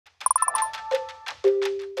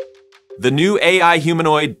The new AI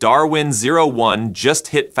humanoid DARWIN 01 just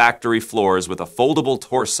hit factory floors with a foldable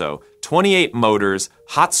torso, 28 motors,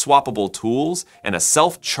 hot swappable tools, and a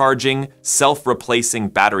self-charging, self-replacing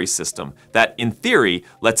battery system that, in theory,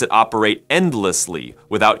 lets it operate endlessly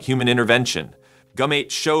without human intervention.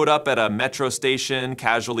 GoMate showed up at a metro station,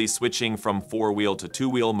 casually switching from four-wheel to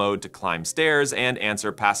two-wheel mode to climb stairs and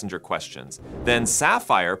answer passenger questions. Then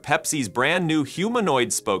Sapphire, Pepsi's brand new humanoid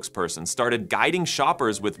spokesperson, started guiding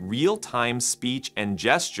shoppers with real-time speech and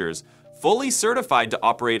gestures, fully certified to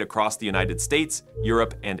operate across the United States,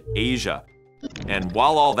 Europe, and Asia. And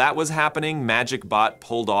while all that was happening, MagicBot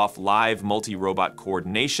pulled off live multi-robot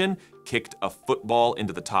coordination, kicked a football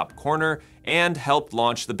into the top corner, and helped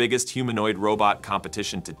launch the biggest humanoid robot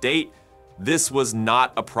competition to date. This was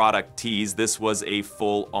not a product tease, this was a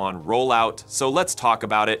full-on rollout, so let's talk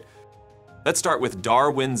about it. Let's start with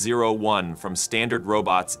DARWIN 01 from Standard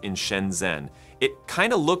Robots in Shenzhen. It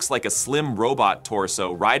kind of looks like a slim robot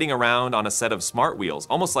torso riding around on a set of smart wheels,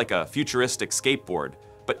 almost like a futuristic skateboard.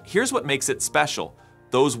 But here's what makes it special.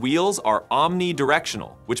 Those wheels are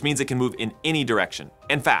omnidirectional, which means it can move in any direction,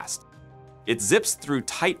 and fast. It zips through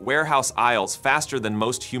tight warehouse aisles faster than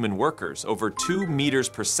most human workers, over 2 meters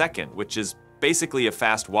per second, which is basically a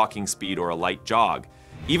fast walking speed or a light jog.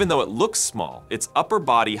 Even though it looks small, its upper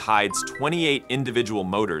body hides 28 individual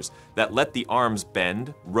motors that let the arms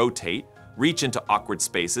bend, rotate, reach into awkward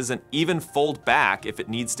spaces, and even fold back if it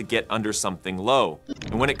needs to get under something low.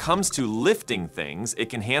 And when it comes to lifting things, it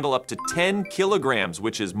can handle up to 10 kilograms,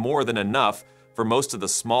 which is more than enough for most of the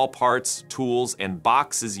small parts, tools, and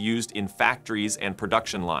boxes used in factories and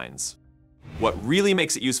production lines. What really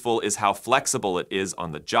makes it useful is how flexible it is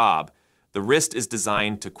on the job. The wrist is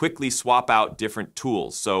designed to quickly swap out different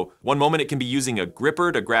tools. So one moment it can be using a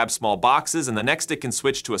gripper to grab small boxes, and the next it can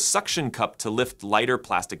switch to a suction cup to lift lighter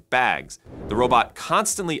plastic bags. The robot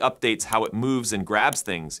constantly updates how it moves and grabs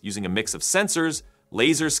things using a mix of sensors,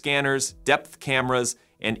 laser scanners, depth cameras,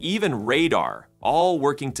 and even radar, all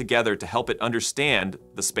working together to help it understand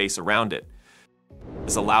the space around it.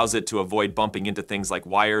 This allows it to avoid bumping into things like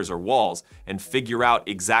wires or walls and figure out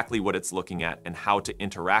exactly what it's looking at and how to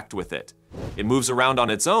interact with it. It moves around on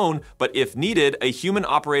its own, but if needed, a human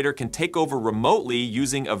operator can take over remotely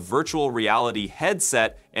using a virtual reality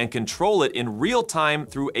headset and control it in real time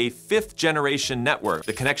through a 5th-generation network.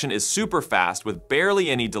 The connection is super fast with barely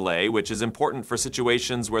any delay, which is important for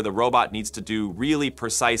situations where the robot needs to do really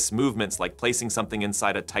precise movements like placing something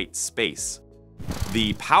inside a tight space.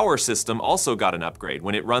 The power system also got an upgrade.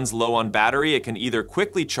 When it runs low on battery, it can either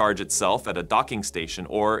quickly charge itself at a docking station,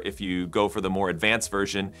 or if you go for the more advanced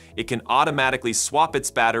version, it can automatically swap its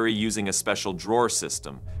battery using a special drawer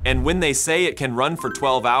system. And when they say it can run for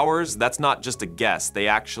 12 hours, that's not just a guess. They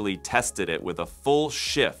actually tested it with a full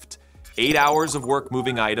shift. 8 hours of work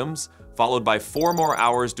moving items, followed by 4 more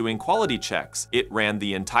hours doing quality checks. It ran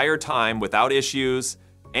the entire time without issues,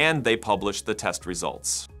 and they published the test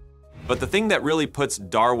results. But the thing that really puts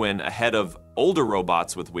DARWIN ahead of older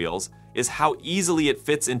robots with wheels is how easily it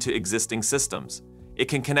fits into existing systems. It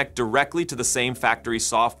can connect directly to the same factory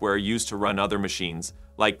software used to run other machines,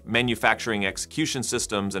 like manufacturing execution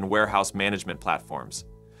systems and warehouse management platforms.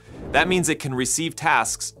 That means it can receive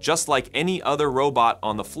tasks just like any other robot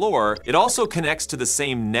on the floor. It also connects to the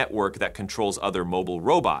same network that controls other mobile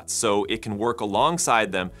robots, so it can work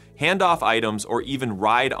alongside them, hand off items, or even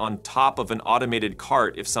ride on top of an automated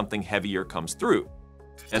cart if something heavier comes through.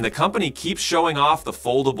 And the company keeps showing off the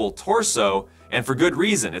foldable torso, and for good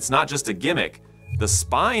reason. It's not just a gimmick. The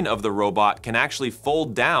spine of the robot can actually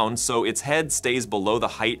fold down so its head stays below the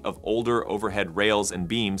height of older overhead rails and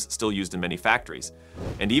beams still used in many factories.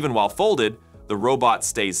 And even while folded, the robot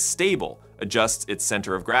stays stable, adjusts its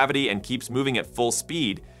center of gravity, and keeps moving at full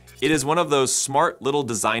speed. It is one of those smart little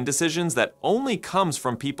design decisions that only comes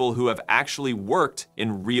from people who have actually worked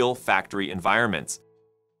in real factory environments.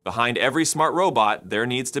 Behind every smart robot, there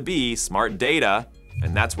needs to be smart data,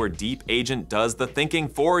 and that's where Deep Agent does the thinking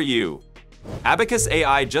for you. Abacus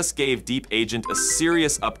AI just gave Deep Agent a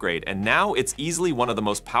serious upgrade, and now it's easily one of the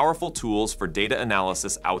most powerful tools for data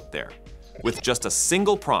analysis out there. With just a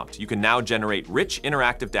single prompt, you can now generate rich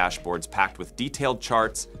interactive dashboards packed with detailed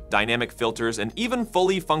charts, dynamic filters, and even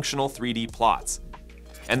fully functional 3D plots.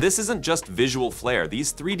 And this isn't just visual flair.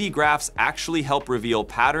 These 3D graphs actually help reveal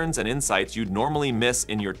patterns and insights you'd normally miss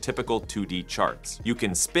in your typical 2D charts. You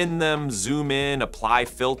can spin them, zoom in, apply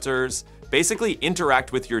filters, basically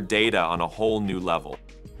interact with your data on a whole new level.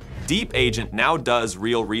 Deep Agent now does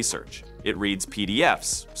real research. It reads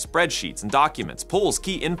PDFs, spreadsheets, and documents, pulls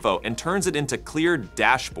key info, and turns it into clear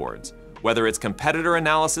dashboards. Whether it's competitor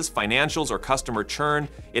analysis, financials, or customer churn,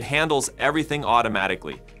 it handles everything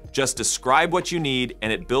automatically. Just describe what you need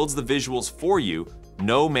and it builds the visuals for you,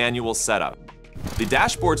 no manual setup. The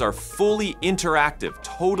dashboards are fully interactive,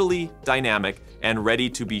 totally dynamic, and ready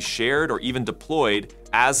to be shared or even deployed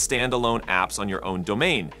as standalone apps on your own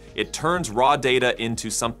domain. It turns raw data into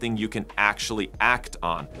something you can actually act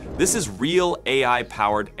on. This is real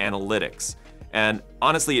AI-powered analytics. And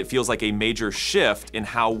honestly, it feels like a major shift in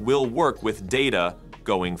how we'll work with data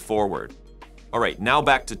going forward. All right, now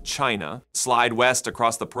back to China. Slide west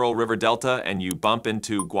across the Pearl River Delta and you bump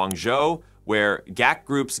into Guangzhou, where GAC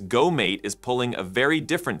Group's GoMate is pulling a very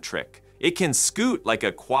different trick. It can scoot like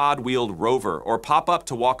a quad-wheeled rover or pop up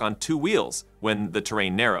to walk on 2 wheels when the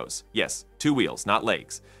terrain narrows. Yes, 2 wheels, not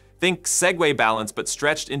legs. Think Segway balance, but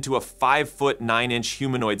stretched into a 5-foot 9-inch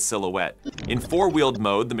humanoid silhouette. In 4-wheeled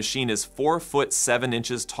mode, the machine is 4 foot 7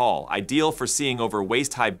 inches tall, ideal for seeing over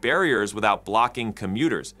waist-high barriers without blocking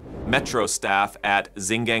commuters. Metro staff at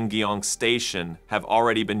Xingyang Station have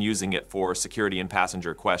already been using it for security and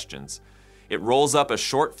passenger questions. It rolls up a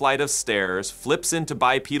short flight of stairs, flips into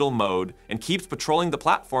bipedal mode, and keeps patrolling the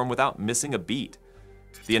platform without missing a beat.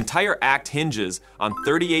 The entire act hinges on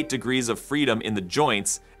 38 degrees of freedom in the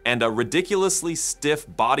joints and a ridiculously stiff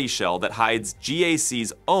body shell that hides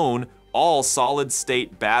GAC's own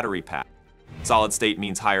all-solid-state battery pack. Solid state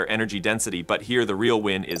means higher energy density, but here the real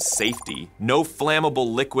win is safety. No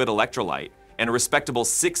flammable liquid electrolyte, and a respectable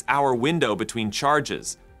 6-hour window between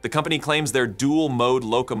charges. The company claims their dual-mode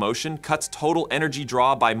locomotion cuts total energy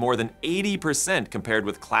draw by more than 80% compared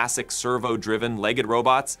with classic servo-driven legged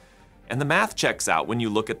robots, and the math checks out when you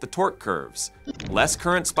look at the torque curves. Less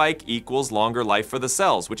current spike equals longer life for the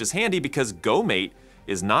cells, which is handy because GoMate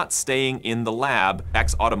is not staying in the lab.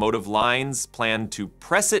 X Automotive Lines plan to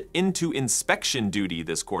press it into inspection duty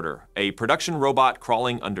this quarter. A production robot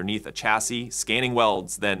crawling underneath a chassis, scanning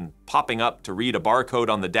welds, then popping up to read a barcode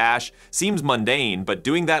on the dash seems mundane, but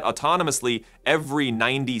doing that autonomously every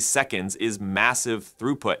 90 seconds is massive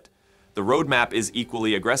throughput. The roadmap is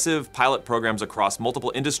equally aggressive, pilot programs across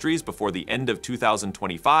multiple industries before the end of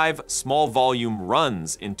 2025, small volume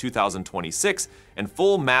runs in 2026, and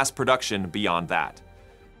full mass production beyond that.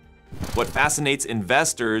 What fascinates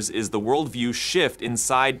investors is the worldview shift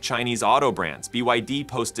inside Chinese auto brands. BYD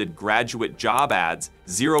posted graduate job ads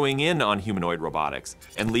zeroing in on humanoid robotics,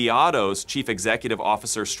 and Li Auto's chief executive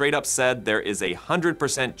officer straight up said there is a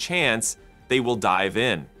 100% chance they will dive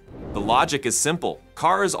in. The logic is simple.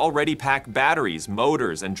 Cars already pack batteries,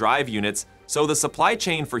 motors, and drive units, so the supply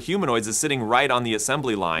chain for humanoids is sitting right on the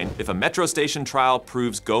assembly line. If a metro station trial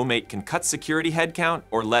proves GoMate can cut security headcount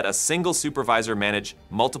or let a single supervisor manage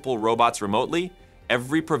multiple robots remotely,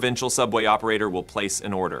 every provincial subway operator will place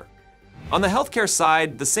an order. On the healthcare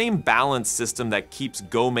side, the same balance system that keeps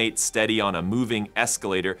GoMate steady on a moving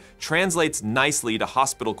escalator translates nicely to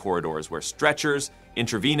hospital corridors where stretchers,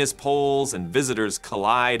 intravenous poles, and visitors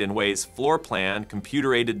collide in ways floor plan,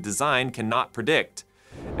 computer-aided design cannot predict.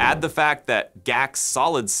 Add the fact that GAC's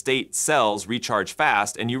solid-state cells recharge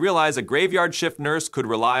fast, and you realize a graveyard shift nurse could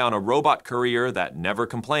rely on a robot courier that never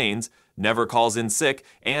complains, never calls in sick,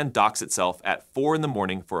 and docks itself at 4 in the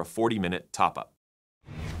morning for a 40-minute top-up.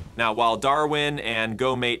 Now, while Darwin and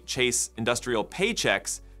GoMate chase industrial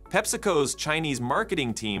paychecks, PepsiCo's Chinese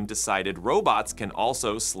marketing team decided robots can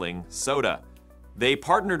also sling soda. They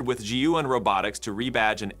partnered with GoMate Robotics to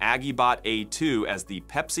rebadge an MagicBot A2 as the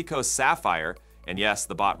PepsiCo Sapphire, and yes,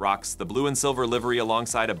 the bot rocks the blue and silver livery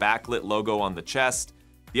alongside a backlit logo on the chest.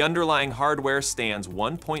 The underlying hardware stands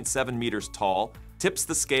 1.7 meters tall, tips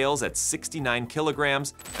the scales at 69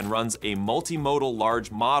 kilograms, and runs a multimodal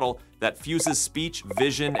large model that fuses speech,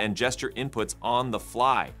 vision, and gesture inputs on the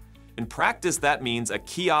fly. In practice, that means a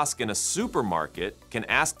kiosk in a supermarket can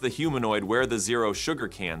ask the humanoid where the zero sugar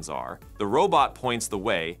cans are, the robot points the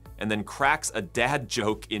way, and then cracks a dad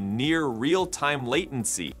joke in near real-time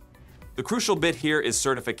latency. The crucial bit here is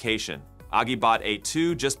certification. MagicBot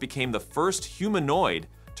A2 just became the first humanoid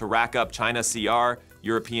to rack up China CR,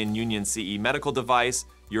 European Union CE medical device,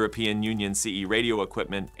 European Union CE radio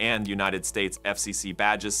equipment, and United States FCC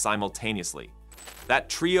badges simultaneously. That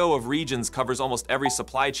trio of regions covers almost every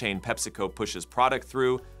supply chain PepsiCo pushes product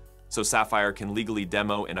through, so Sapphire can legally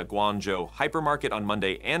demo in a Guangzhou hypermarket on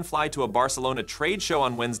Monday and fly to a Barcelona trade show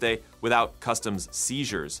on Wednesday without customs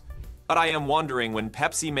seizures. But I am wondering, when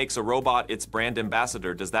Pepsi makes a robot its brand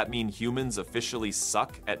ambassador, does that mean humans officially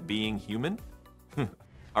suck at being human?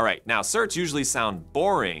 All right, now certs usually sound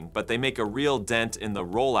boring, but they make a real dent in the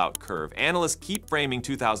rollout curve. Analysts keep framing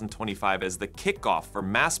 2025 as the kickoff for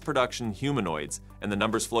mass production humanoids, and the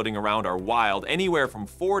numbers floating around are wild, anywhere from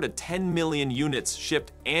 4 to 10 million units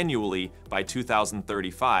shipped annually by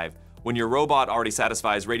 2035. When your robot already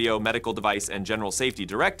satisfies radio, medical device, and general safety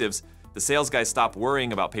directives, the sales guys stop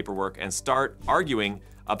worrying about paperwork and start arguing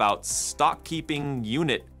about stock keeping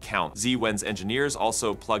unit count. ZWen's engineers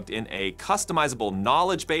also plugged in a customizable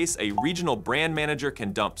knowledge base. A regional brand manager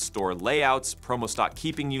can dump store layouts, promo stock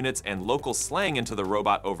keeping units, and local slang into the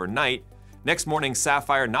robot overnight. Next morning,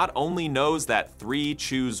 Sapphire not only knows that 3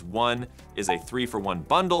 choose 1 is a 3-for-1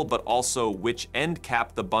 bundle, but also which end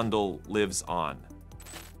cap the bundle lives on.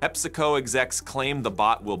 PepsiCo execs claim the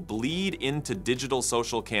bot will bleed into digital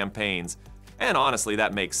social campaigns, and honestly,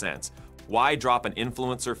 that makes sense. Why drop an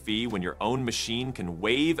influencer fee when your own machine can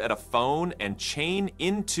wave at a phone and chain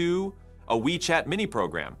into a WeChat mini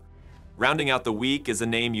program? Rounding out the week is a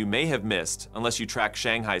name you may have missed, unless you track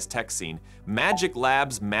Shanghai's tech scene, Magic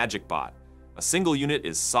Lab's MagicBot. A single unit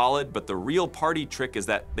is solid, but the real party trick is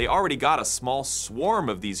that they already got a small swarm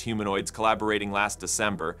of these humanoids collaborating last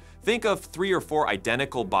December. Think of 3 or 4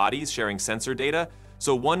 identical bodies sharing sensor data,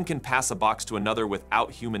 so one can pass a box to another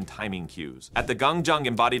without human timing cues. At the Guangzhou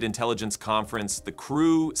Embodied Intelligence Conference, the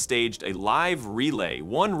crew staged a live relay.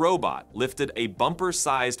 One robot lifted a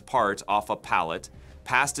bumper-sized part off a pallet,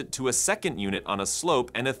 passed it to a second unit on a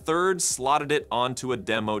slope, and a third slotted it onto a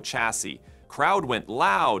demo chassis. Crowd went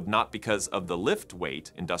loud, not because of the lift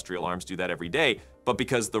weight, industrial arms do that every day, but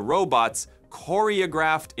because the robots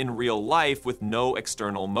choreographed in real life with no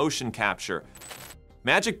external motion capture.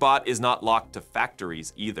 MagicBot is not locked to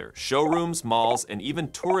factories either. Showrooms, malls, and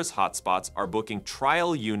even tourist hotspots are booking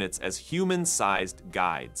trial units as human-sized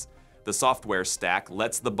guides. The software stack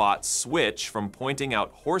lets the bot switch from pointing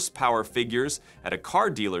out horsepower figures at a car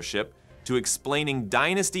dealership to explaining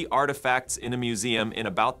dynasty artifacts in a museum in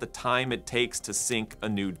about the time it takes to sync a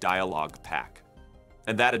new dialogue pack.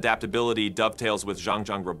 And that adaptability dovetails with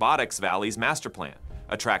Zhangjiang Robotics Valley's master plan.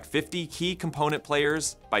 Attract 50 key component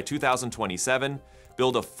players by 2027,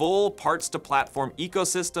 build a full parts-to-platform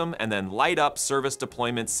ecosystem, and then light up service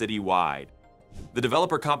deployments citywide. The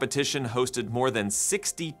developer competition hosted more than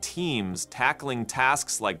 60 teams tackling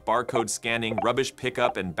tasks like barcode scanning, rubbish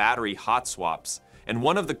pickup, and battery hot swaps. And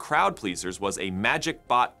one of the crowd pleasers was a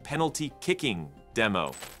MagicBot penalty kicking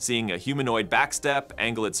demo. Seeing a humanoid backstep,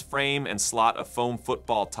 angle its frame, and slot a foam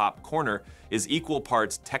football top corner is equal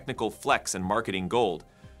parts technical flex and marketing gold.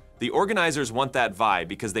 The organizers want that vibe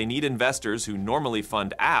because they need investors who normally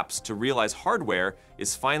fund apps to realize hardware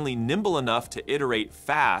is finally nimble enough to iterate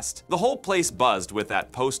fast. The whole place buzzed with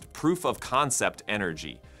that post-proof of concept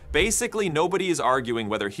energy. Basically, nobody is arguing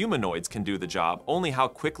whether humanoids can do the job, only how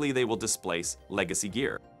quickly they will displace legacy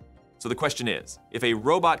gear. So the question is, if a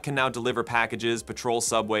robot can now deliver packages, patrol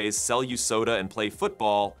subways, sell you soda, and play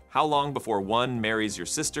football, how long before one marries your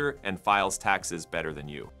sister and files taxes better than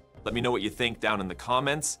you? Let me know what you think down in the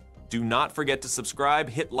comments. Do not forget to subscribe,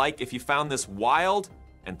 hit like if you found this wild,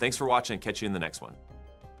 and thanks for watching. Catch you in the next one.